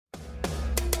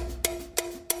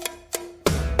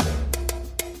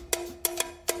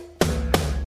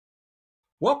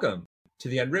Welcome to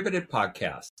the Unriveted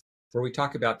podcast, where we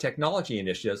talk about technology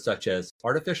initiatives such as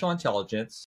artificial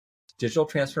intelligence, digital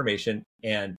transformation,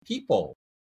 and people.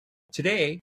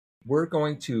 Today, we're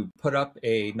going to put up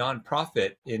a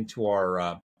nonprofit into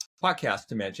our podcast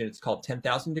dimension. It's called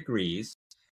 10,000 Degrees.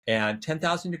 And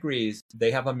 10,000 Degrees, they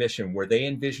have a mission where they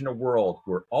envision a world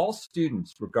where all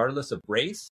students, regardless of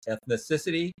race,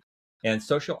 ethnicity, and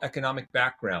socioeconomic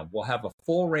background, will have a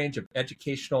full range of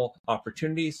educational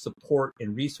opportunities, support,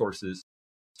 and resources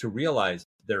to realize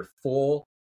their full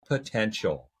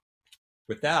potential.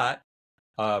 With that,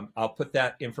 I'll put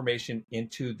that information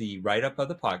into the write-up of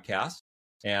the podcast.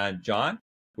 And John,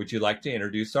 would you like to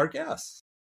introduce our guests?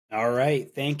 All right.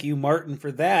 Thank you, Martin,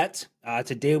 for that.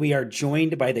 Today we are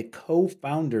joined by the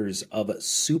co-founders of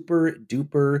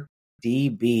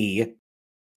SuperDuperDB,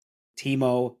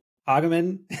 Timo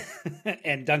Hageman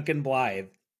and Duncan Blythe.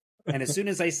 And as soon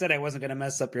as I said I wasn't going to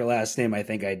mess up your last name, I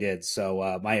think I did.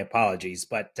 So my apologies.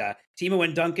 But Timo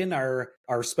and Duncan are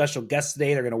our special guests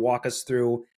today. They're going to walk us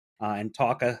through and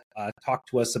talk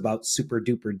to us about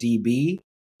SuperDuperDB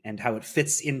and how it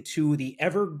fits into the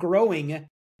ever-growing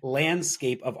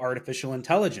landscape of artificial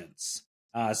intelligence.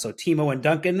 So Timo and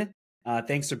Duncan,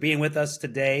 thanks for being with us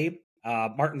today.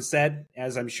 Martin said,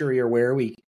 as I'm sure you're aware,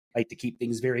 we like to keep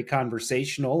things very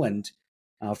conversational and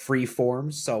free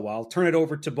form. So I'll turn it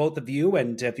over to both of you.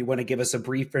 And if you want to give us a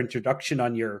brief introduction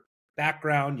on your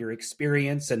background, your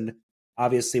experience, and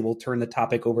obviously we'll turn the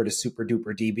topic over to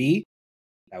SuperDuperDB,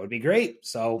 that would be great.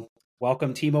 So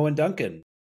welcome, Timo and Duncan.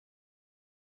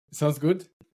 Sounds good.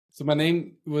 So my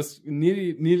name was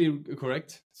nearly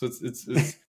correct. So it's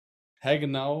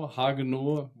Hagenau,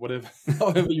 Hagenow, whatever,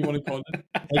 however you want to call it.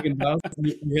 Hagendas.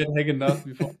 We had Hagendas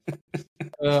before.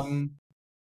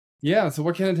 So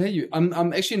what can I tell you?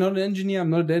 I'm actually not an engineer.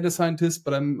 I'm not a data scientist,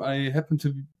 but I happen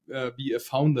to be a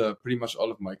founder pretty much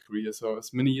all of my career. So I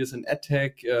was many years in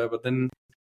edtech, but then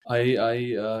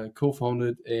I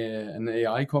co-founded an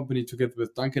AI company together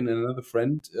with Duncan and another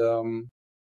friend.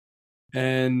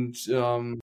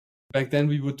 Back then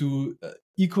we would do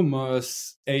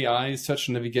e-commerce AI search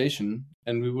and navigation,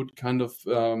 and we would kind of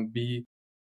be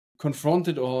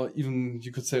confronted, or even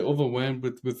you could say overwhelmed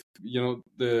with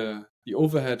the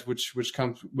overhead which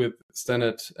comes with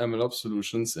standard MLOps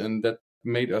solutions, and that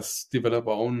made us develop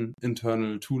our own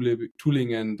internal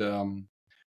tooling and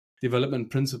development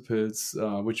principles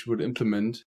which we would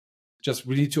implement just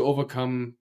really to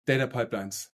overcome data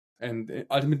pipelines. And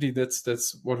ultimately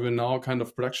that's what we're now kind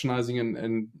of productionizing,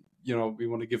 and we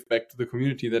want to give back to the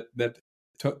community that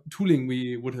tooling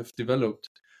we would have developed,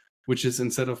 which is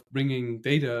instead of bringing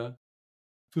data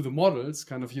to the models,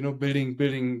 kind of,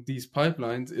 building these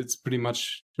pipelines, it's pretty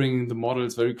much bringing the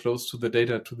models very close to the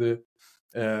data, to the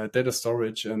data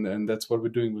storage. And that's what we're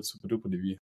doing with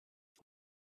SuperDuperDB.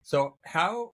 So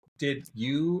how did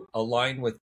you align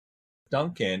with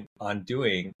Duncan on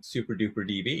doing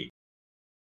SuperDuperDB?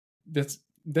 That's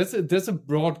a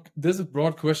broad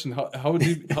question. How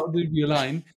did we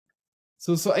align?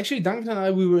 So actually, Duncan and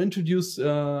I, we were introduced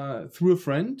through a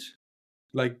friend,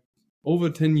 like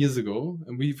over 10 years ago,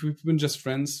 and we've been just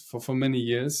friends for many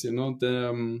years.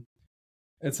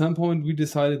 At some point we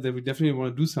decided that we definitely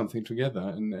want to do something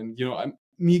together. And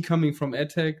me coming from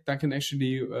edtech, Duncan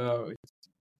actually,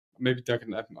 maybe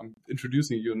Duncan, I'm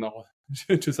introducing you now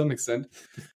to some extent.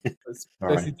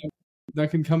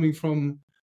 Duncan coming from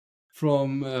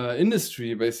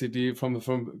industry, basically from a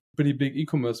pretty big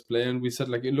e-commerce player, and we said,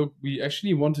 like, look, we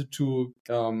actually wanted to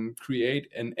create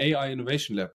an AI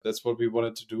innovation lab. That's what we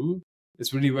wanted to do.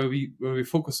 It's really where we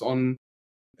focus on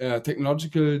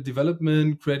technological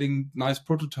development, creating nice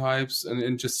prototypes,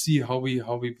 and just see how we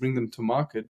bring them to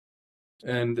market.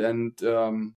 And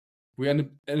we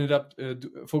ended up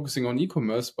focusing on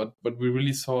e-commerce, but we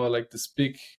really saw like this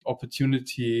big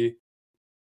opportunity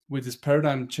with this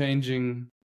paradigm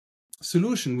changing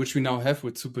solution, which we now have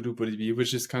with SuperDuperDB,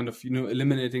 which is kind of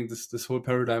eliminating this whole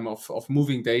paradigm of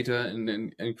moving data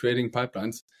and creating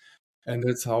pipelines. And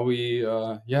that's how we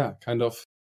kind of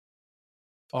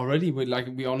already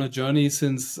we're on a journey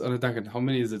since Duncan, how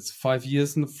many is it? 5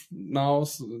 years now.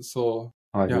 So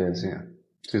 5 years, yeah.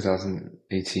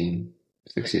 2018,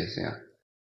 6 years,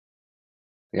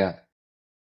 yeah.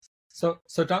 So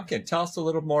Duncan, tell us a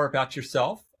little more about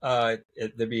yourself.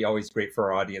 It'd be always great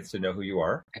for our audience to know who you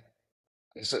are.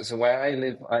 So where I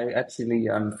live,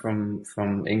 I'm from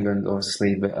England,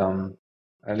 obviously, but I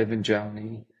live in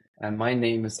Germany, and my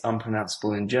name is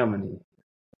unpronounceable in Germany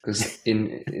because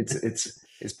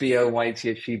it's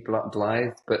B-O-Y-T-H-E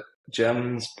Blythe, but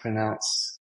Germans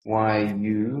pronounce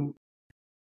Y-U.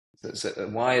 So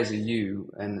Y is a U,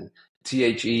 and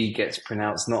THE gets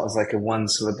pronounced not as like a one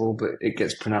syllable, but it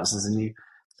gets pronounced as a new.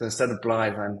 So instead of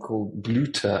Blythe, I'm called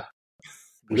Blüter,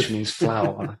 which means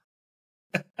flower.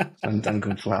 So I'm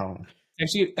Duncan Flower.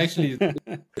 Actually,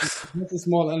 it's a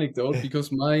small anecdote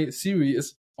because my Siri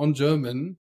is on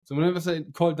German. So whenever I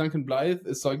call Duncan Blythe,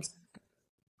 it's like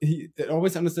it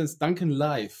always understands Duncan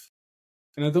Live,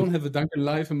 and I don't have a Duncan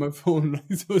Live in my phone.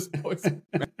 So it's always...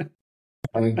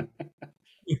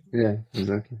 Yeah,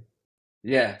 exactly.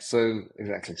 Yeah, so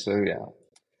exactly. So yeah,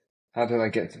 how did I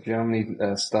get to Germany?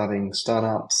 Starting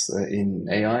startups in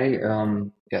AI.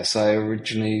 Yes, I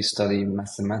originally studied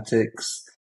mathematics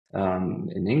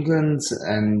in England,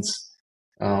 and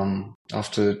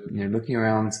after looking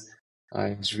around,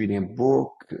 I was reading a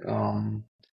book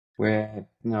where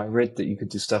I read that you could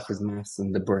do stuff with math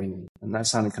and the brain, and that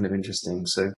sounded kind of interesting.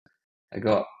 So I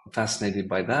got fascinated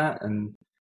by that and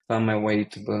found my way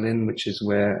to Berlin, which is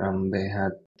where they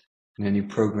had a new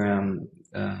program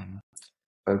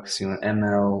focusing on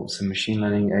ML, so machine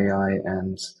learning, AI,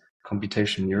 and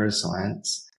computational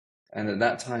neuroscience. And at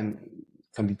that time,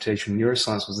 computational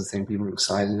neuroscience was the thing people were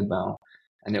excited about.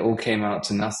 And it all came out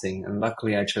to nothing. And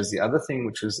luckily, I chose the other thing,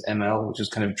 which was ML, which was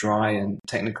kind of dry and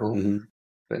technical. Mm-hmm.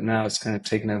 But now it's kind of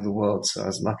taken over the world. So I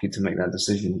was lucky to make that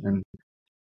decision. And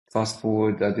fast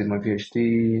forward, I did my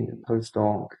PhD,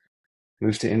 postdoc,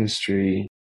 moved to industry.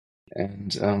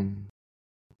 And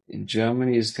in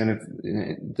Germany, is kind of,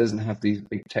 it doesn't have these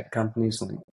big tech companies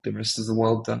like the rest of the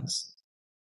world does.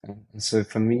 And so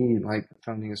for me, like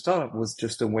founding a startup was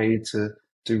just a way to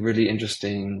do really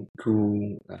interesting,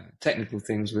 cool, technical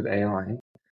things with AI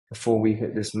before we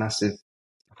hit this massive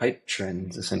hype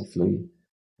trend, essentially.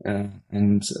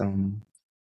 And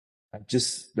I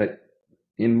just, like,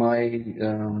 in my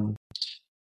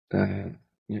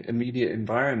immediate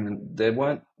environment, there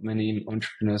weren't many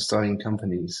entrepreneurs starting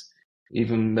companies,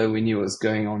 even though we knew what was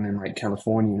going on in like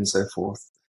California and so forth.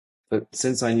 But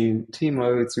since I knew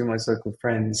Timo through my circle of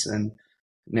friends, and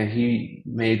he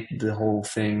made the whole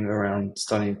thing around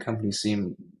starting a company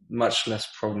seem much less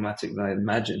problematic than I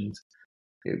imagined.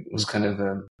 It was kind of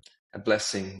a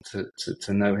blessing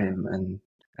to know him,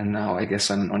 and now I guess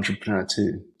I'm an entrepreneur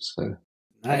too. So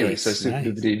anyway, so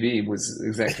SuperDuperDB was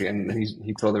exactly, and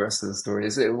he told the rest of the story.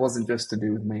 It wasn't just to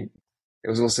do with me; it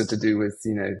was also to do with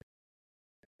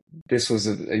this was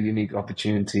a unique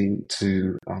opportunity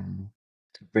to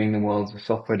bring the world of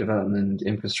software development,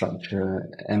 infrastructure,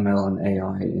 ML, and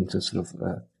AI into sort of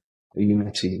a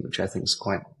unity, which I think is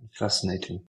quite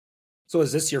fascinating. So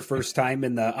is this your first time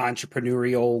in the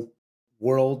entrepreneurial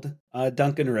world,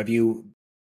 Duncan, or have you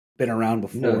been around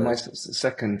before? No, my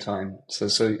second time. So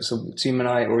Team and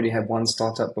I already had one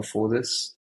startup before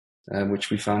this, which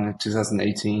we founded in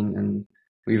 2018, and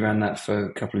we ran that for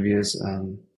a couple of years.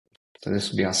 So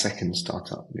this will be our second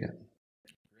startup. Yeah.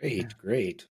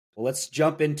 Great. Well, let's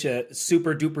jump into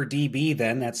SuperDuperDB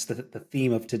then. That's the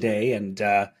theme of today. And,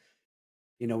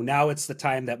 now it's the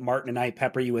time that Martin and I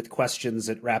pepper you with questions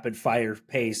at rapid fire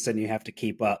pace and you have to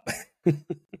keep up.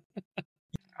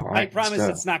 Right, I promise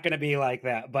it's not going to be like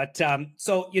that. But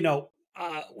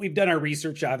we've done our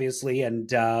research, obviously, and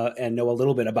know a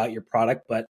little bit about your product,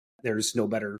 but there's no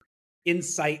better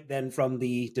insight than from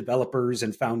the developers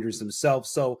and founders themselves.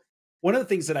 So one of the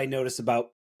things that I notice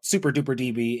about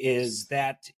SuperDuperDB is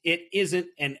that it isn't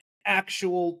an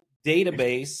actual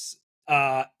database.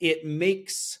 It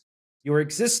makes your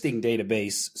existing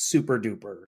database super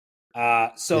duper.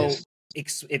 Yes.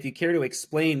 If you care to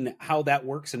explain how that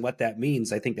works and what that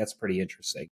means, I think that's pretty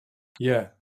interesting. Yeah.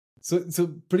 So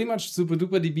pretty much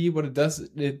SuperDuperDB, what it does,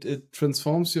 it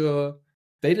transforms your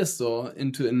data store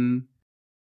into an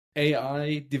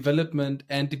AI development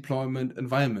and deployment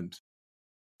environment,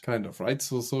 kind of, right?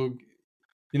 So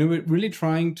we're really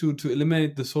trying to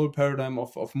eliminate this whole paradigm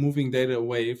of moving data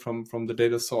away from the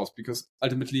data source, because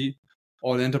ultimately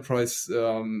all enterprise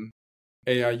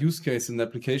AI use cases and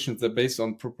applications are based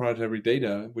on proprietary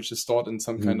data, which is stored in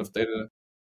some kind of data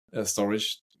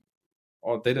storage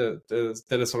or data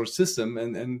storage system.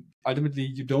 And ultimately,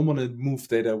 you don't want to move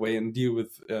data away and deal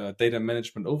with data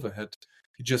management overhead.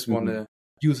 You just want to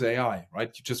use AI,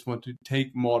 right? You just want to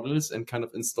take models and kind of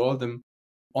install them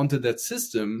onto that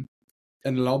system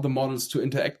and allow the models to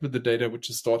interact with the data which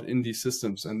is stored in these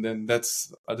systems. And then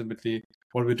that's ultimately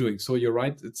what we're doing. So you're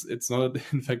right. It's not,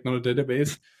 in fact, not a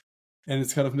database. And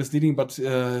it's kind of misleading, but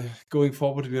going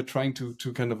forward, we are trying to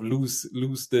kind of lose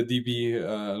the DB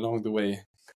along the way.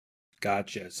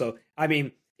 Gotcha. So, I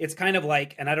mean, it's kind of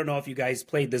like, and I don't know if you guys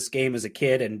played this game as a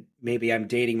kid, and maybe I'm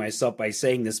dating myself by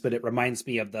saying this, but it reminds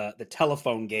me of the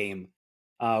telephone game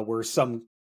where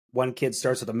one kid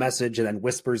starts with a message and then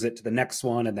whispers it to the next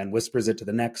one and then whispers it to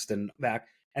the next and back.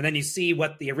 and then you see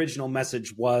what the original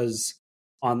message was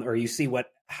or you see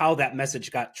how that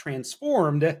message got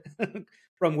transformed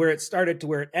from where it started to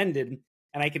where it ended.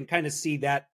 And I can kind of see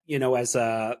that, as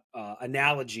a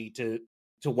analogy to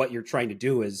what you're trying to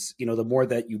do is, the more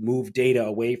that you move data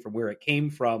away from where it came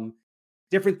from,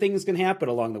 different things can happen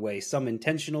along the way, some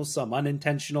intentional, some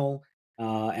unintentional,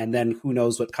 and then who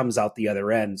knows what comes out the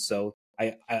other end. So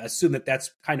I assume that that's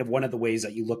kind of one of the ways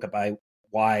that you look at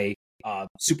why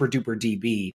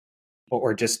SuperDuperDB,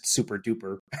 or just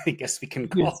SuperDuper, I guess we can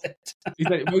call it.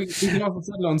 Exactly. We can also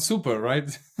settle on super,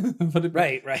 right?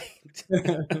 Right.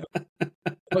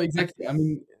 Well, exactly. I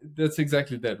mean, that's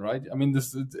exactly that, right? I mean,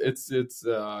 it's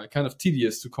kind of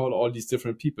tedious to call all these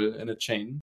different people in a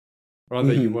chain.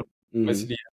 Rather, you want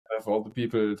basically have all the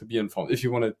people to be informed, if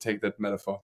you want to take that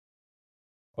metaphor.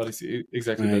 But it's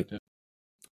exactly right. that.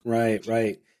 Yeah.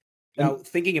 Right. Now,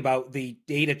 thinking about the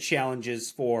data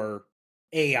challenges for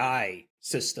AI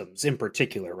systems in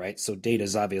particular, right? So data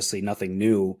is obviously nothing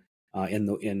new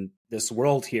in this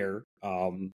world here.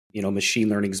 Machine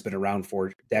learning has been around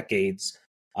for decades,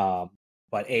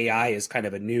 but AI is kind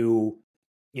of a new,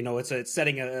 it's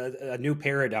setting a new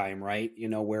paradigm, right?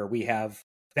 Where we have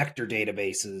vector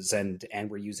databases and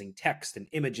we're using text and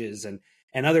images and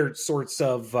other sorts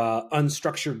of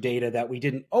unstructured data that we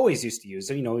didn't always used to use.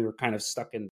 So, we were kind of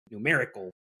stuck in numerical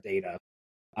data.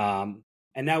 And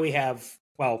now we have,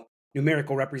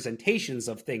 numerical representations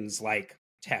of things like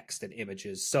text and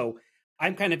images. So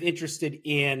I'm kind of interested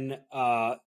in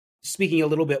speaking a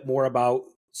little bit more about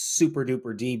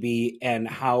SuperDuperDB and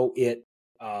how it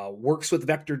works with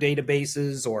vector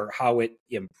databases, or how it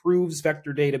improves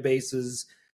vector databases,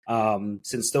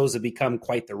 since those have become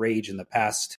quite the rage in the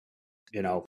past,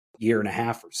 year and a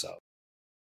half or so.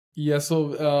 Yeah.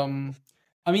 So,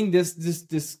 I mean, there's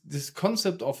this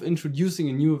concept of introducing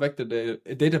a new vector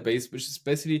database, which is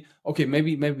basically, okay,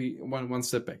 maybe one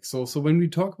step back. So when we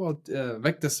talk about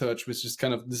vector search, which is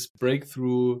kind of this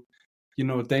breakthrough,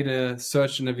 data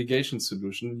search and navigation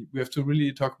solution, we have to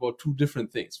really talk about two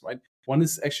different things, right? One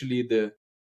is actually the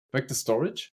vector store,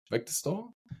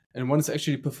 and one is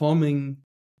actually performing,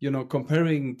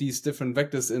 comparing these different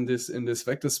vectors in this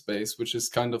vector space, which is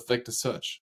kind of vector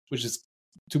search, which is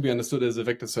to be understood as a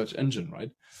vector search engine,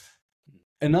 right?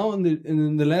 And now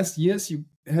in the last years, you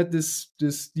had these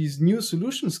new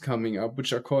solutions coming up,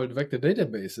 which are called vector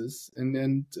databases,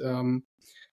 and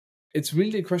it's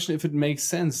really a question if it makes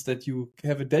sense that you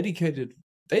have a dedicated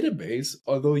database,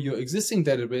 although your existing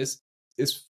database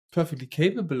is perfectly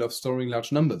capable of storing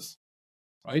large numbers,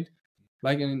 right?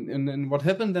 Like, and what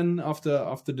happened then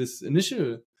after this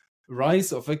initial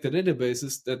rise of vector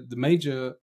databases, that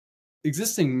the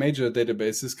existing major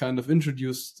databases kind of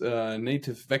introduced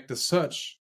native vector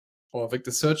search or vector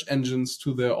search engines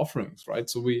to their offerings, right?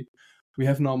 So we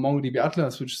have now MongoDB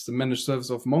Atlas, which is the managed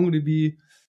service of MongoDB,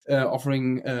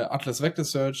 offering Atlas vector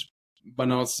search. But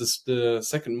now it's the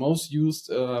second most used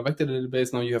vector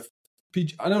database. Now you have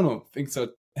I don't know, things are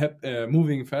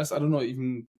moving fast. I don't know,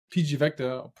 even PG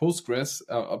Vector or Postgres,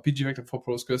 or PG Vector for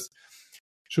Postgres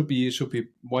should be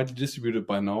widely distributed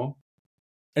by now.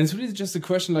 And it's really just a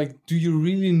question, like, do you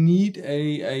really need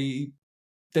a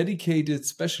dedicated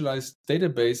specialized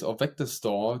database or vector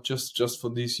store just for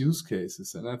these use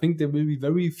cases? And I think there will be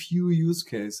very few use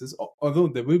cases, although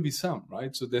there will be some,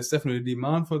 right? So there's definitely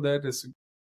demand for that. There's a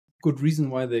good reason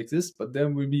why they exist, but there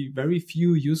will be very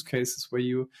few use cases where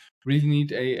you really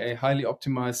need a highly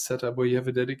optimized setup where you have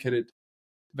a dedicated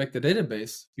vector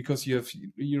database, because you have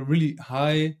really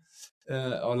high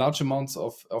or large amounts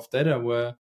of data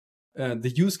where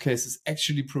the use cases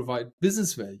actually provide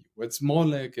business value. It's more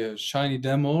like a shiny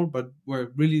demo, but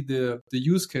where really the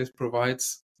use case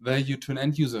provides value to an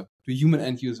end user, to a human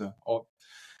end user.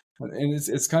 And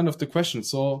it's kind of the question.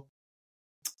 So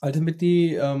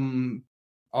ultimately,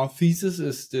 our thesis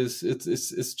is this: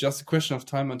 it's just a question of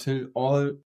time until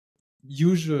all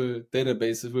usual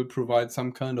databases will provide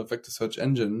some kind of vector search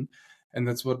engine, and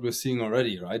that's what we're seeing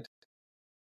already, right?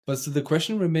 But so the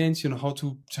question remains, how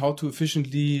to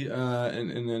efficiently,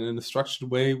 in a structured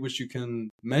way, which you can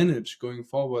manage going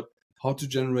forward, how to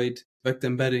generate vector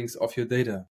embeddings of your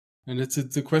data. And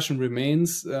the question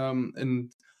remains,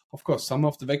 and of course, some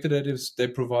of the vector databases, they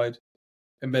provide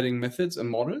embedding methods and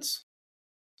models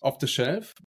off the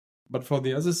shelf. But for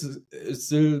the others, it's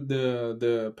still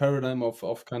the paradigm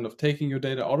of kind of taking your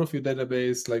data out of your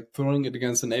database, like throwing it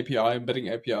against an API, embedding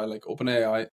API like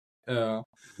OpenAI,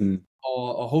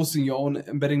 or hosting your own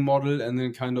embedding model, and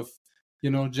then kind of,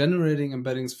 generating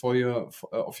embeddings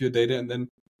of your data, and then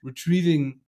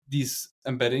retrieving these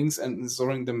embeddings and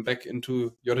storing them back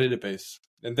into your database.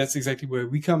 And that's exactly where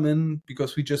we come in,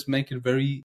 because we just make it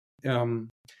very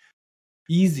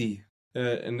easy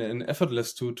and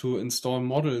effortless to install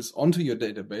models onto your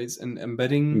database, and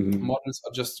embedding models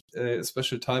are just a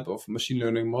special type of machine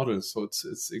learning models. So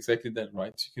it's exactly that,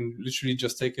 right? You can literally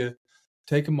just take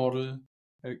a model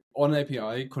on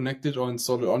API, connect it or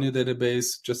install it on your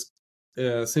database, just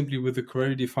simply with the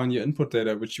query define your input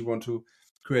data, which you want to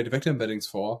create vector embeddings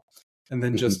for, and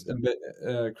then just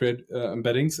create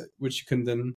embeddings, which you can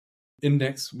then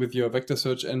index with your vector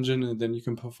search engine, and then you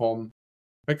can perform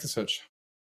vector search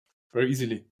very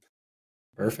easily.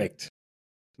 Perfect.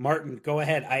 Martin, go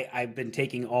ahead. I've been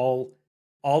taking all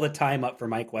the time up for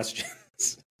my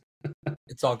questions.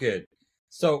 It's all good.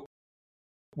 So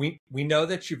we know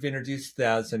that you've introduced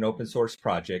that as an open source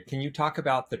project. Can you talk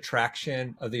about the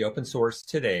traction of the open source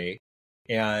today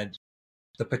and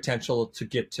the potential to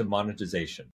get to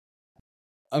monetization?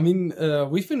 I mean,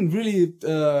 we've been really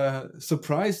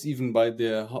surprised even by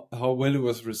how well it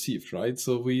was received, right?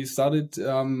 So we started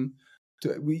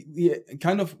we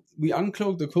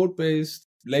uncloaked the code base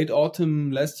late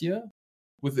autumn last year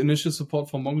with initial support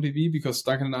from MongoDB, because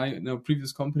Duncan and I, in our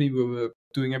previous company, we were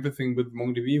doing everything with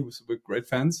MongoDB. We're great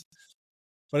fans.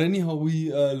 But anyhow,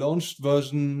 we launched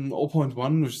version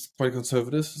 0.1, which is quite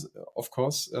conservative, of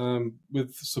course,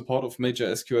 with support of major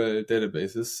SQL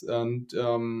databases. And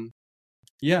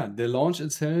the launch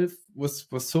itself was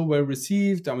so well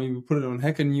received. I mean, we put it on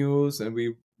Hacker News and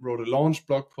we wrote a launch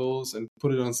blog post and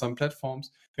put it on some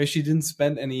platforms. We actually didn't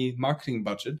spend any marketing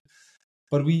budget,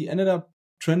 but we ended up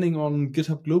trending on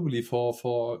GitHub globally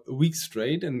for a week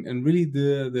straight. And really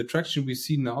the traction we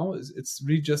see now it's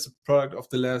really just a product of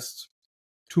the last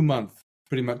 2 months,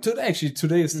 pretty much. Actually,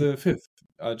 today is the 5th.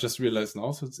 I just realized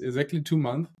now. So it's exactly 2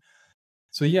 months.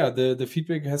 So yeah, the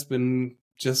feedback has been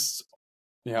just,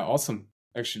 awesome.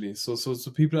 Actually, so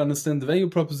people understand the value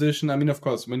proposition. I mean, of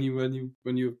course, when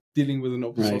you're dealing with an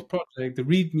open source project, the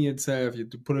README itself, you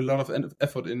have to put a lot of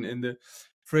effort in the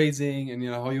phrasing and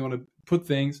how you want to put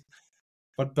things.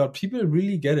 But people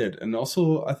really get it, and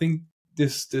also I think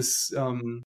this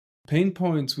pain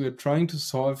points we are trying to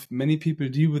solve, many people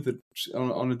deal with it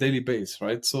on a daily basis,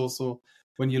 right? So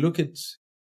when you look at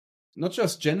not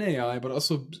just Gen AI, but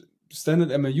also standard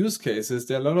ML use cases,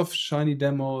 there are a lot of shiny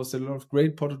demos, there are a lot of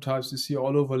great prototypes you see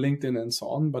all over LinkedIn and so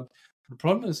on. But the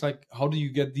problem is, like, how do you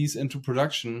get these into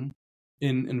production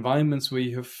in environments where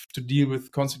you have to deal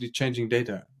with constantly changing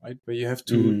data, right? Where you have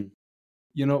to,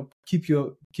 keep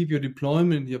your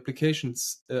deployment, the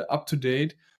applications up to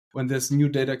date when there's new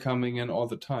data coming in all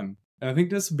the time. And I think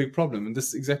that's a big problem. And this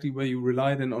is exactly where you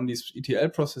rely then on these ETL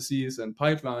processes and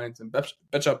pipelines and batch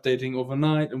updating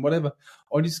overnight and whatever,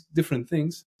 all these different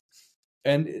things.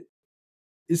 And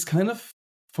it's kind of,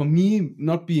 for me,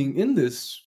 not being in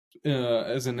this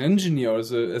as an engineer,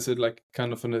 as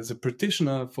a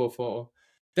practitioner for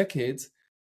decades,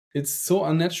 it's so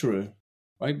unnatural,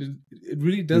 right? It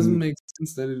really doesn't make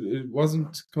sense that it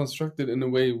wasn't constructed in a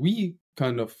way we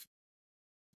kind of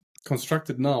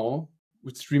constructed now,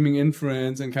 with streaming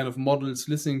inference and kind of models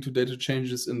listening to data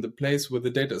changes in the place where the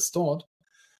data is stored.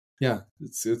 Yeah,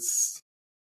 that's it.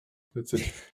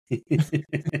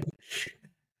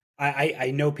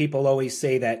 I know people always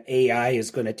say that AI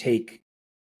is going to take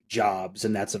jobs,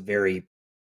 and that's a very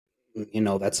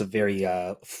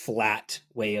flat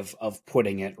way of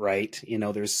putting it, right?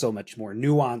 There's so much more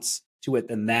nuance to it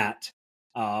than that.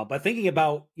 But thinking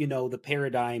about, the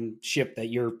paradigm shift that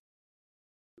you're,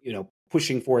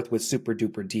 pushing forth with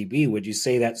SuperDuperDB, would you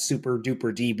say that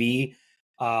SuperDuperDB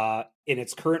in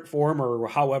its current form, or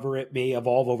however it may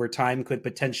evolve over time, could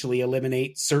potentially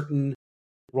eliminate certain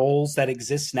roles that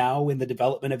exist now in the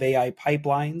development of AI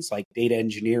pipelines, like data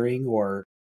engineering or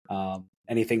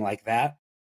anything like that?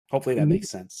 Hopefully that makes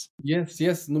sense.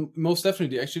 Yes, no, most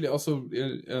definitely. Actually, also,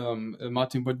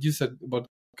 Martin, what you said about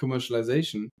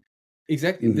commercialization,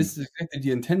 exactly. This is exactly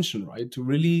the intention, right? To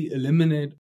really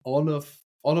eliminate all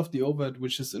of the overhead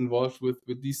which is involved with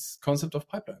these concept of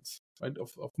pipelines, right?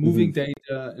 Of moving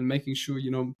data and making sure,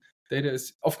 data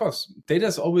is, of course, data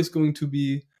is always going to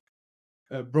be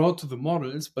brought to the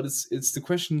models, but it's the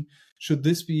question: should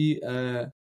this be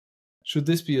a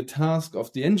task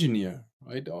of the engineer,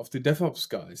 right, of the DevOps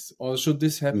guys, or should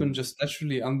this happen just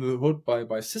naturally under the hood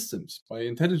by systems, by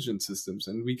intelligent systems,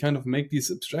 and we kind of make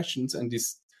these abstractions and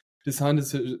these design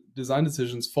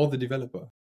decisions for the developer?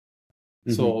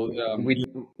 So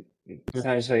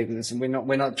sorry, listen,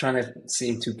 we're not trying to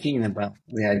seem too keen about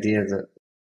the idea that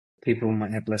people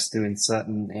might have less to do in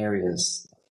certain areas.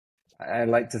 I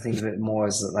like to think of it more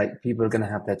as that, like, people are going to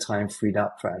have their time freed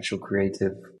up for actual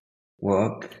creative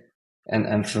work,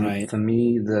 and for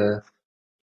me,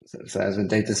 so as a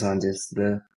data scientist,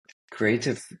 the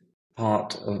creative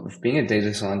part of being a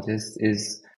data scientist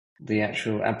is the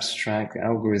actual abstract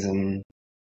algorithm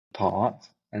part.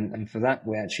 And for that,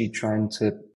 we're actually trying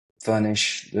to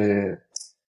furnish the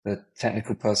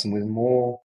technical person with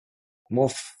more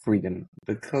freedom,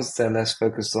 because they're less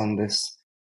focused on this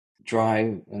dry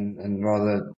and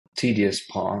rather tedious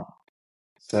part.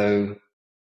 So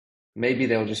maybe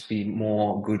there'll just be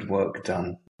more good work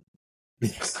done.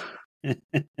 That's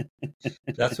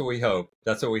what we hope.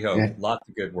 Yeah. Lots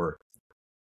of good work.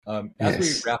 As Yes.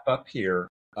 we wrap up here,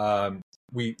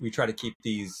 we try to keep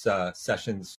these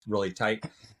sessions really tight.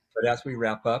 But as we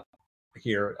wrap up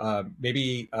here,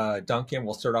 maybe Duncan,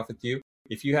 we'll start off with you.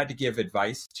 If you had to give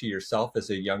advice to yourself as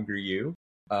a younger you,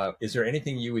 is there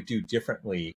anything you would do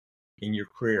differently in your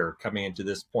career coming into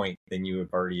this point than you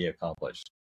have already accomplished?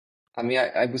 I mean,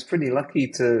 I was pretty lucky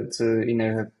to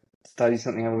have studied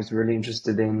something I was really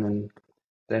interested in, and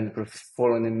then kind of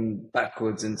fallen in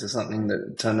backwards into something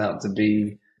that turned out to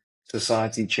be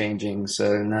society changing.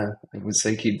 So no, I would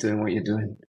say keep doing what you're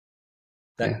doing.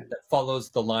 That follows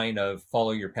the line of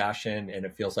follow your passion, and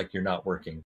it feels like you're not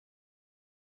working.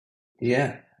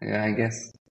 Yeah, I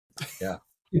guess. Yeah.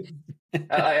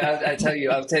 I tell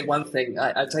you, I'll tell you one thing.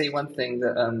 I'll tell you one thing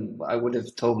that I would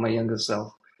have told my younger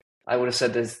self. I would have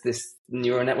said, there's this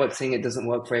neural network thing, it doesn't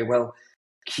work very well.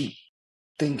 Keep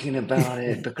thinking about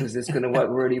it, because it's going to work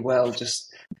really well.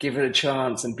 Just give it a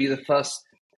chance and be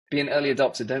an early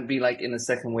adopter. Don't be like in the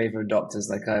second wave of adopters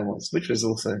like I was, which was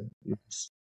also nice.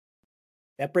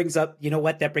 That brings up,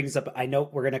 I know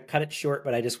we're going to cut it short,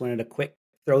 but I just wanted to quick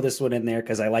throw this one in there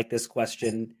because I like this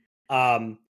question.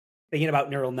 Thinking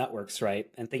about neural networks, right?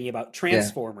 And thinking about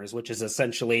transformers, which is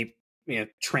essentially,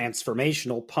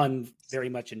 transformational, pun very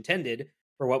much intended,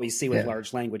 for what we see with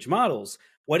large language models.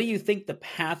 What do you think the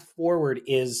path forward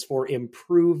is for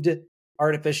improved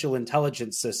artificial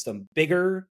intelligence system?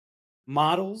 Bigger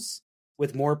models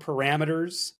with more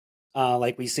parameters,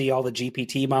 like we see all the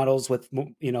GPT models with,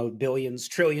 billions,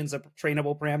 trillions of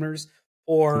trainable parameters,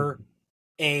 or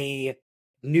a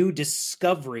new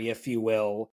discovery, if you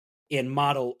will, in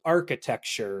model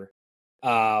architecture,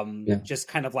 just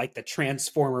kind of like the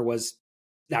transformer was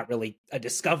not really a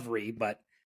discovery, but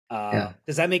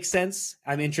does that make sense?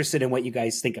 I'm interested in what you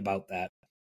guys think about that.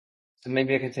 So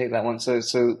maybe I can take that one. So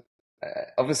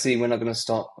obviously we're not going to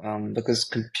stop because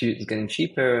compute is getting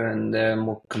cheaper and there are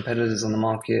more competitors on the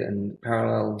market, and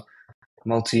parallel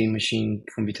multi-machine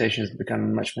computation is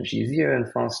becoming much, much easier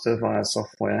and faster via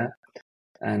software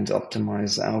and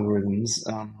optimized algorithms.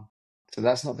 So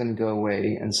that's not going to go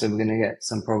away, and so we're going to get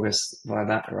some progress via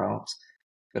that route.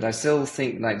 But I still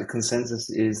think like the consensus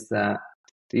is that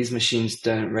these machines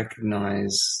don't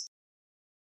recognize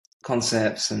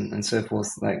concepts and so forth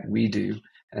like we do.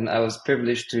 And I was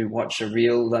privileged to watch a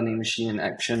real learning machine in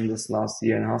action this last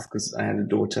year and a half because I had a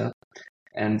daughter.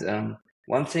 And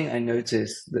one thing I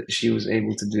noticed that she was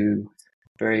able to do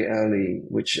very early,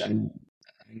 which I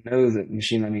know that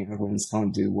machine learning algorithms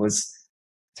can't do, was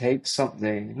take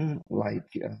something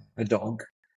like a dog,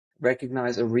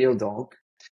 recognize a real dog,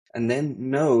 and then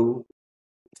know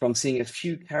from seeing a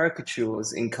few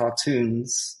caricatures in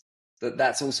cartoons that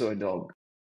that's also a dog.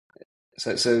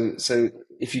 So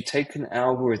if you take an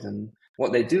algorithm,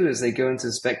 what they do is they go into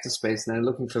this vector space and they're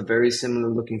looking for very similar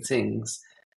looking things.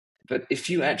 But if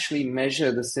you actually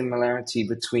measure the similarity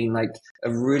between like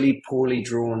a really poorly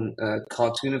drawn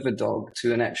cartoon of a dog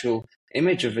to an actual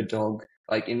image of a dog,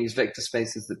 like in these vector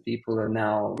spaces that people are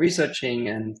now researching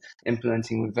and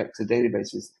implementing with vector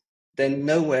databases, they're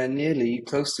nowhere nearly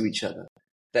close to each other.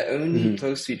 They're only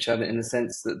close to each other in the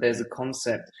sense that there's a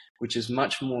concept which is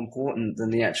much more important than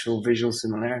the actual visual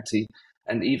similarity.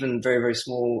 And even very, very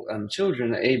small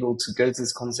children are able to go to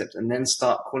this concept and then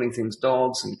start calling things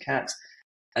dogs and cats.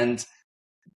 And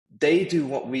they do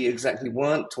what we exactly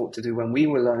weren't taught to do when we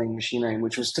were learning machine learning,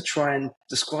 which was to try and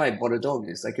describe what a dog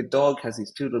is. Like a dog has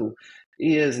these two little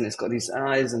ears and it's got these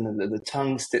eyes and the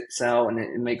tongue sticks out and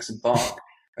it makes a bark.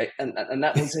 Right. And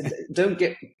that was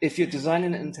it. If you're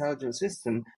designing an intelligent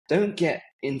system, don't get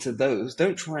into those.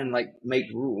 Don't try and like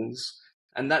make rules.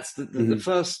 And that's the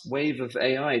first wave of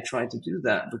AI trying to do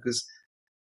that, because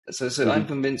so I'm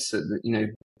convinced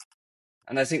that,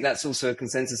 and I think that's also a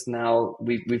consensus now.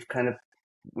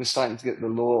 We're starting to get the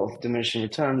law of diminishing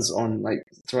returns on like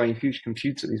throwing huge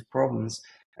compute at these problems,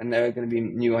 and there are going to be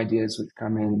new ideas which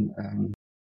come in.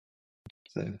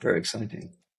 So very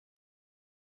exciting.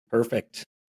 Perfect.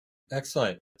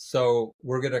 Excellent. So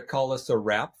we're going to call this a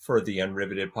wrap for the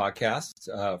Unriveted podcast.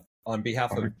 On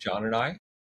behalf of John and I,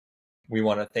 we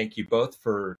want to thank you both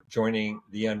for joining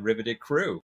the Unriveted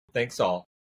crew. Thanks all.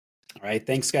 All right.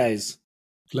 Thanks, guys.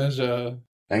 Pleasure.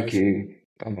 Thank you.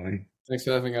 Bye-bye. Thanks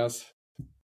for having us.